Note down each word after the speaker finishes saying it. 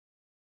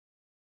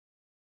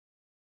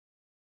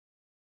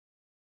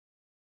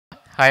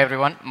Hi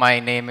everyone, my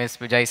name is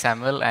Vijay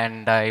Samuel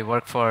and I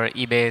work for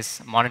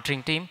eBay's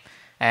monitoring team.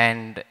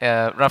 And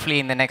roughly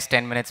in the next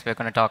 10 minutes, we're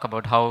going to talk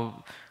about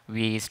how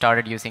we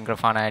started using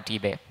Grafana at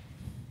eBay.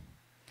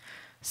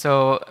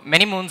 So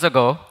many moons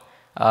ago,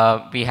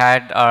 we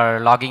had our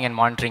logging and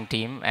monitoring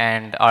team,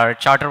 and our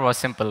charter was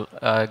simple: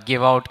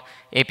 give out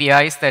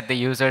APIs that the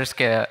users,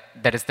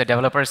 that is the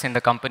developers in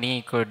the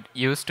company, could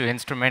use to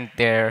instrument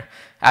their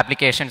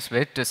applications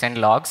with to send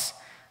logs.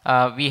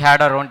 We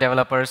had our own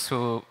developers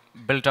who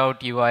built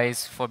out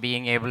UIs for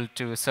being able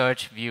to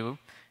search, view,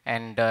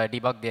 and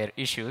debug their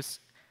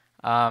issues.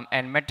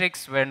 And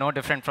metrics were no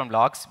different from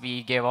logs.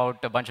 We gave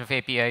out a bunch of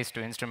APIs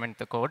to instrument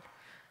the code.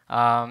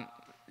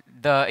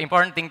 The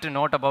important thing to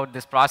note about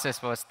this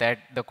process was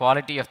that the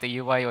quality of the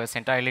UI was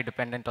entirely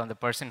dependent on the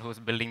person who's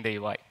building the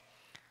UI.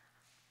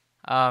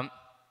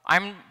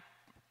 I'm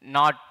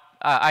not,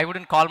 I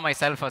wouldn't call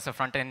myself as a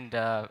front-end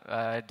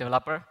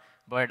developer,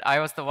 but I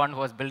was the one who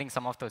was building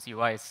some of those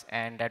UIs.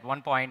 And at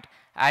one point,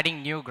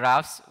 adding new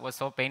graphs was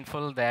so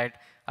painful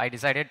that I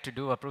decided to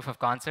do a proof of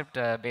concept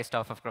based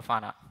off of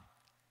Grafana.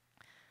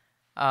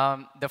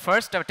 The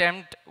first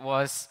attempt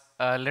was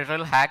a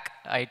literal hack.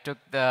 I took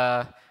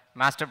the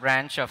master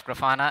branch of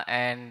Grafana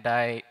and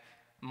I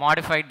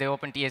modified the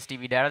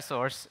OpenTSDB data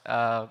source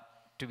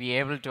to be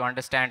able to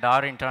understand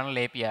our internal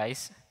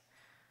APIs.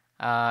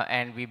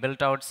 And we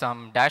built out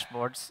some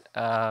dashboards,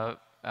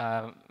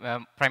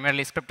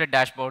 primarily scripted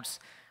dashboards,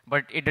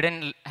 but it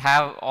didn't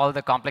have all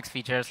the complex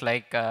features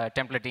like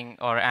templating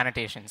or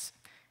annotations.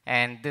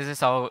 And this is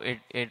how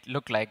it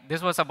looked like.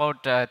 This was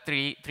about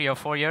three or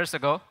 4 years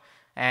ago,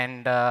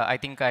 and I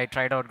think I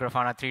tried out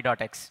Grafana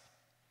 3.x.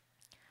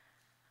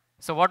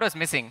 So what was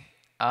missing?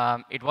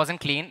 It wasn't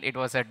clean. It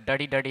was a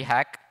dirty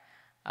hack.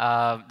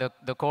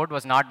 The code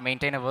was not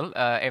maintainable.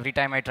 Every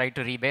time I tried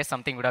to rebase,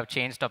 something would have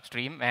changed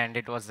upstream, and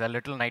it was a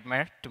little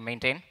nightmare to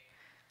maintain.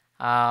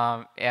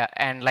 Yeah,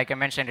 and like I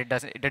mentioned,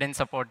 it didn't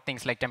support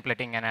things like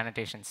templating and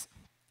annotations.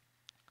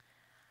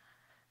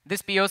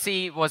 This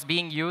POC was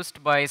being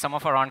used by some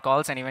of our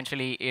on-calls, and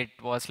eventually it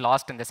was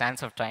lost in the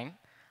sands of time.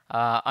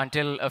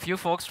 Until a few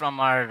folks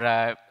from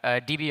our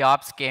DB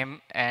ops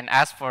came and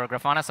asked for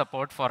Grafana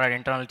support for our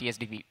internal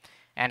TSDB.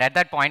 And at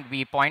that point,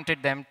 we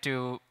pointed them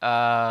to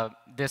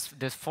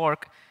this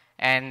fork.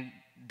 And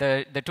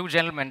the two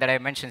gentlemen that I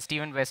mentioned,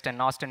 Stephen West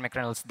and Austin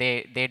McReynolds,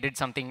 they did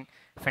something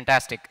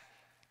fantastic.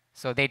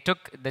 So they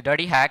took the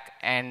dirty hack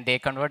and they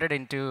converted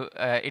it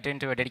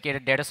into a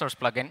dedicated data source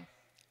plugin,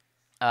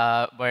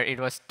 where it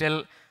was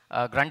still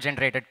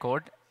grunt-generated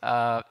code.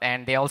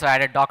 And they also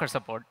added Docker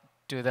support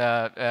to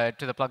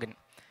the plugin.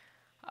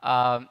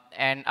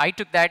 And I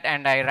took that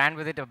and I ran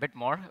with it a bit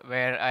more,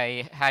 where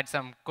I had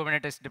some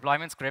Kubernetes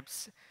deployment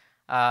scripts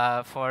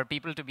for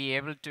people to be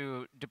able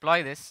to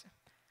deploy this.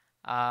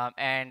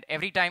 And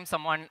every time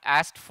someone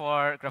asked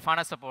for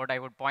Grafana support, I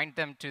would point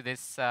them to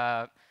these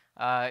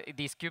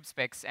cube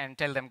specs and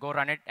tell them, go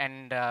run it.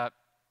 And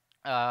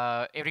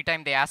every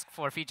time they ask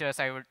for features,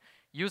 I would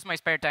use my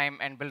spare time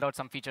and build out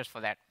some features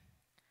for that.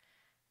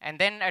 And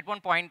then at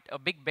one point, a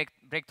big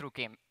breakthrough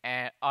came.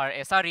 Our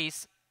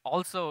SREs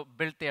also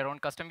built their own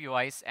custom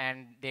UIs,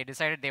 and they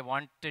decided they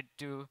wanted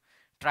to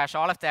trash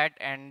all of that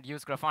and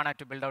use Grafana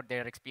to build out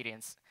their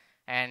experience.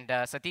 And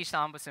Satish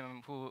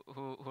Sambasim,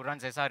 who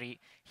runs SRE,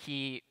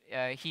 he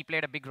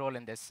played a big role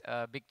in this.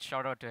 Big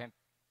shout out to him.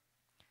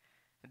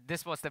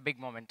 This was the big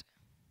moment.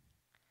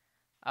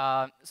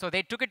 So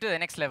they took it to the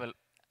next level.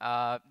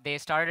 They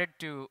started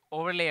to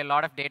overlay a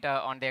lot of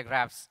data on their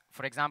graphs.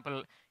 For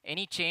example,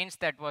 any change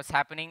that was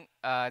happening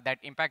that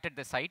impacted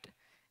the site,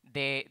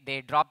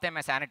 they dropped them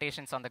as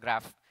annotations on the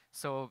graph.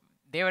 So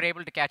they were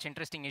able to catch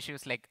interesting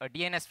issues like a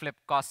DNS flip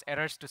caused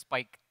errors to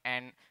spike,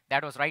 and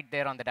that was right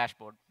there on the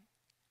dashboard.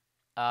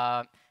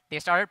 They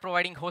started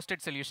providing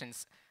hosted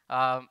solutions.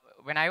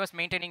 When I was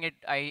maintaining it,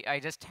 I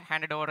just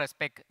handed over a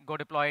spec, go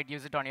deploy it,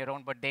 use it on your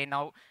own, but they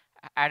now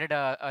added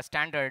a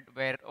standard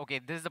where, okay,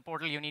 this is the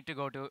portal you need to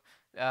go to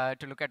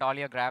look at all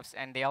your graphs.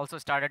 And they also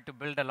started to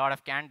build a lot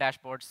of canned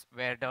dashboards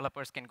where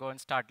developers can go and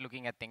start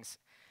looking at things.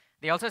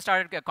 They also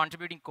started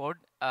contributing code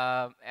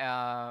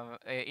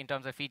in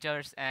terms of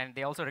features, and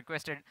they also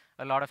requested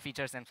a lot of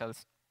features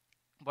themselves.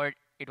 But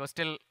it was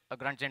still a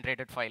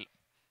grunt-generated file.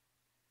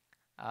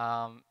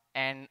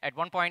 And at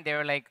one point, they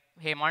were like,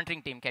 hey,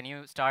 monitoring team, can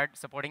you start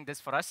supporting this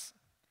for us?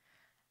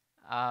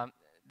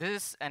 This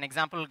is an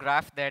example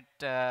graph that,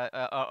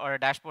 or a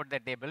dashboard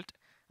that they built.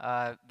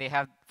 They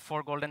have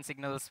 4 golden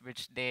signals,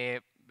 which they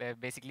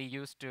basically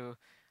use to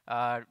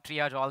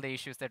triage all the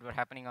issues that were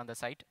happening on the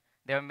site.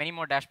 There are many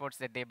more dashboards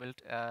that they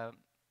built.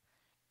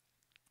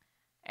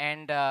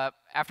 And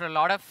after a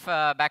lot of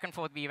back and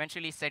forth, we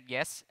eventually said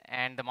yes.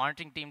 And the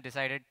monitoring team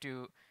decided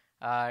to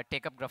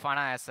take up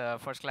Grafana as a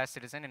first-class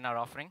citizen in our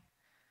offering.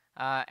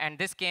 And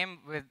this came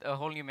with a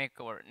whole new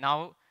makeover.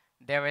 Now,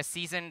 there were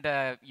seasoned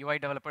UI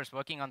developers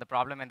working on the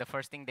problem, and the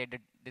first thing they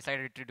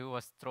decided to do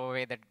was throw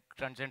away that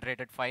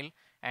grunt-generated file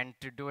and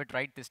to do it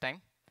right this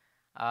time.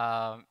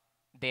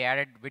 They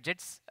added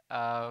widgets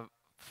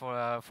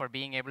for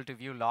being able to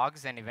view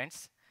logs and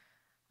events.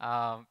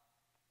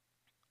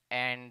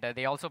 and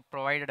they also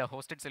provided a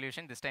hosted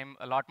solution, this time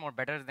a lot more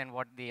better than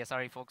what the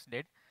SRE folks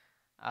did.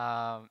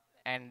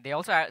 And they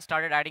also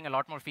started adding a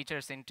lot more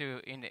features into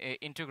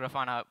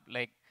Grafana,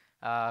 like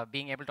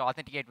being able to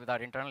authenticate with our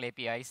internal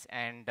APIs,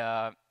 and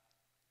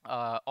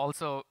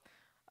also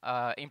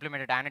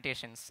implemented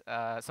annotations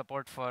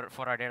support for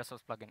our data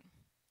source plugin.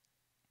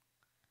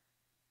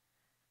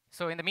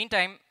 So in the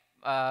meantime,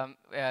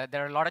 there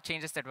are a lot of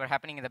changes that were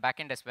happening in the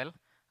backend as well.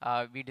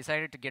 We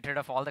decided to get rid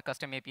of all the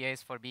custom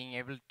APIs for being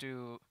able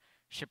to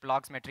ship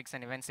logs, metrics,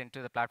 and events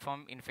into the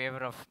platform in favor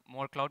of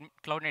more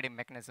cloud native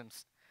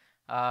mechanisms.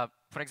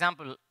 For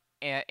example,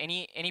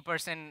 any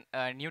person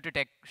new to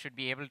tech should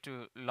be able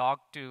to log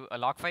to a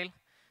log file.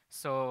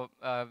 So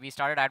we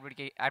started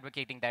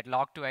advocating that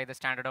log to either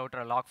standard out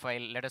or a log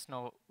file. Let us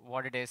know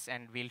what it is,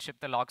 and we'll ship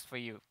the logs for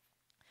you.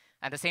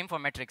 And the same for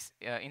metrics.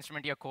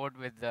 Instrument your code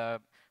with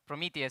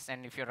Prometheus,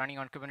 and if you're running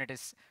on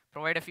Kubernetes,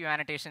 provide a few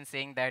annotations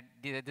saying that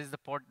this is the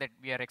port that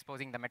we are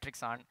exposing the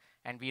metrics on,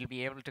 and we'll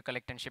be able to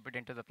collect and ship it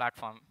into the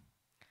platform.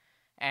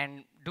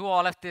 And do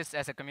all of this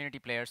as a community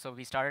player. So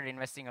we started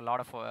investing a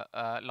lot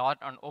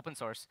on open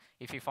source.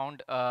 If you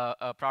found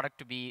a product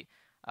to be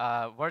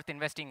worth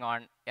investing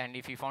on, and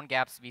if you found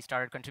gaps, we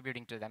started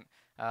contributing to them.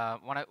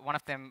 One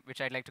of them, which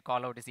I'd like to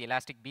call out, is the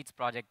Elastic Beats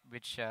project,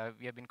 which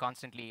we have been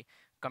constantly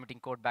committing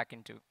code back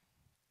into.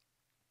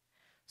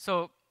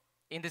 So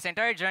in this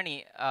entire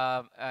journey,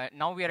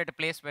 now we are at a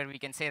place where we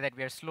can say that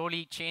we are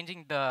slowly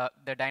changing the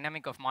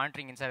dynamic of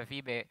monitoring inside of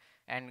eBay,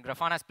 and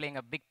Grafana is playing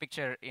a big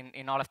picture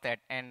in all of that.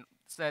 And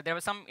so there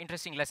were some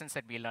interesting lessons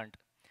that we learned.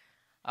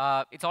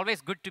 It's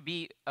always good to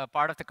be a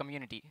part of the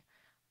community.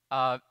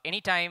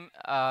 Anytime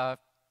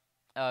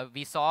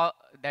we saw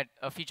that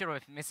a feature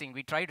was missing,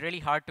 we tried really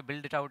hard to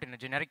build it out in a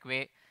generic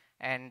way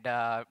and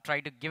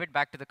try to give it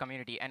back to the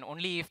community. And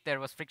only if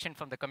there was friction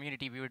from the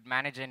community, we would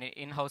manage an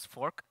in-house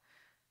fork.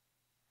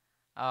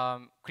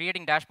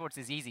 Creating dashboards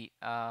is easy.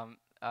 When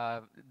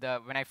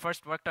I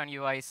first worked on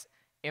UIs,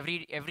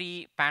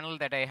 every panel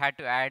that I had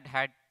to add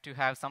had to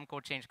have some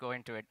code change go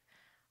into it.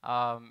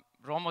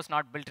 Rome was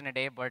not built in a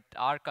day, but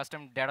our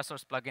custom data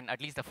source plugin, at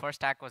least the first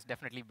stack, was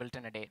definitely built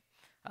in a day.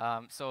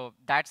 So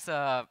that's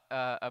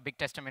a big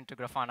testament to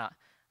Grafana.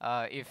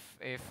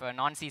 If a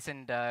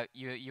non-seasoned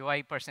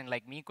UI person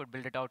like me could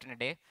build it out in a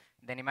day,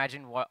 then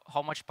imagine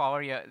how much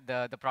power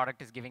the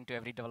product is giving to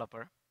every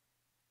developer.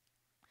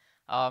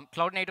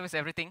 Cloud native is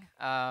everything.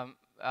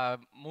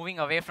 Moving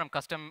away from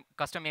custom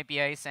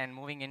APIs and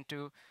moving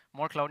into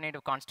more cloud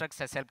native constructs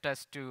has helped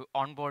us to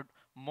onboard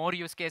more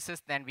use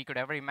cases than we could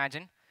ever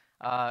imagine.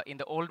 In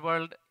the old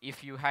world,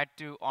 if you had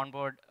to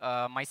onboard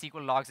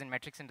MySQL logs and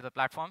metrics into the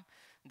platform,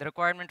 the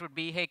requirement would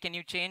be, hey, can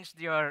you change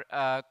your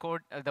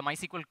code, the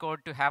MySQL code,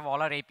 to have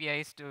all our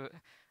APIs to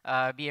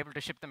be able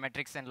to ship the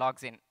metrics and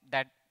logs in?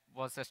 That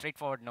was a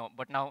straightforward no.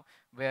 But now,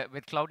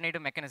 with cloud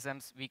native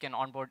mechanisms, we can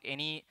onboard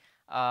any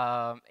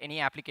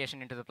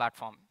application into the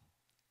platform.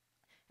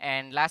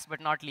 And last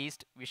but not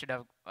least, we should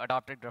have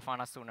adopted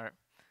Grafana sooner.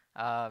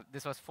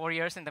 This was 4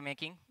 years in the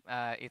making.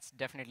 It's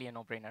definitely a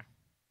no-brainer.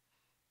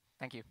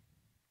 Thank you.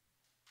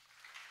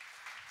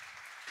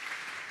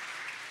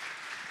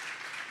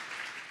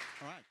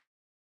 All right.